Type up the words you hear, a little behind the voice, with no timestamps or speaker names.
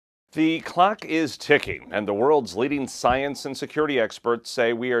The clock is ticking, and the world's leading science and security experts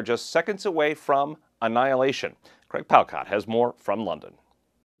say we are just seconds away from annihilation. Craig Palcott has more from London.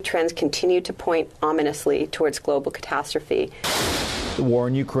 Trends continue to point ominously towards global catastrophe. The war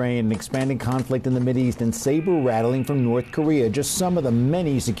in Ukraine, an expanding conflict in the Mideast, and saber-rattling from North Korea, just some of the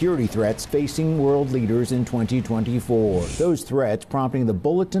many security threats facing world leaders in 2024. Those threats prompting the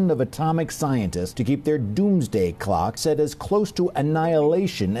Bulletin of Atomic Scientists to keep their doomsday clock set as close to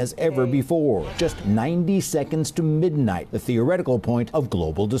annihilation as ever before. Just 90 seconds to midnight, the theoretical point of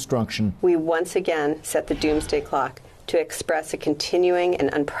global destruction. We once again set the doomsday clock to express a continuing and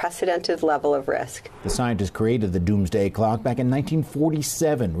unprecedented level of risk. The scientists created the doomsday clock back in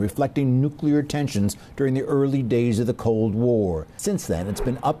 1947, reflecting nuclear tensions during the early days of the Cold War. Since then, it's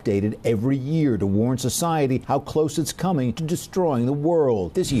been updated every year to warn society how close it's coming to destroying the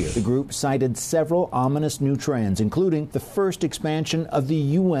world. This year, the group cited several ominous new trends, including the first expansion of the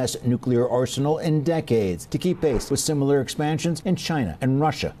U.S. nuclear arsenal in decades, to keep pace with similar expansions in China and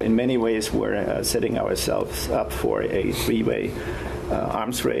Russia. In many ways, we're setting ourselves up for a three-way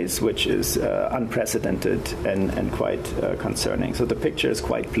arms race, which is unprecedented and quite concerning. So the picture is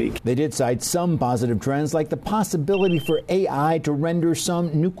quite bleak. They did cite some positive trends, like the possibility for AI to render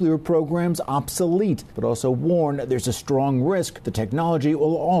some nuclear programs obsolete, but also warned there's a strong risk the technology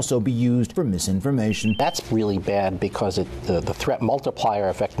will also be used for misinformation. That's really bad because the threat multiplier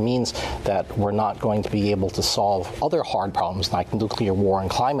effect means that we're not going to be able to solve other hard problems like nuclear war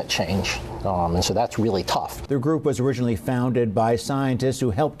and climate change. And so that's really tough. The group was originally founded by scientists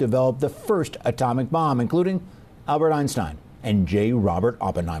who helped develop the first atomic bomb, including Albert Einstein and J. Robert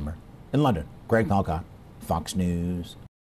Oppenheimer. In London, Craig Palcott, Fox News.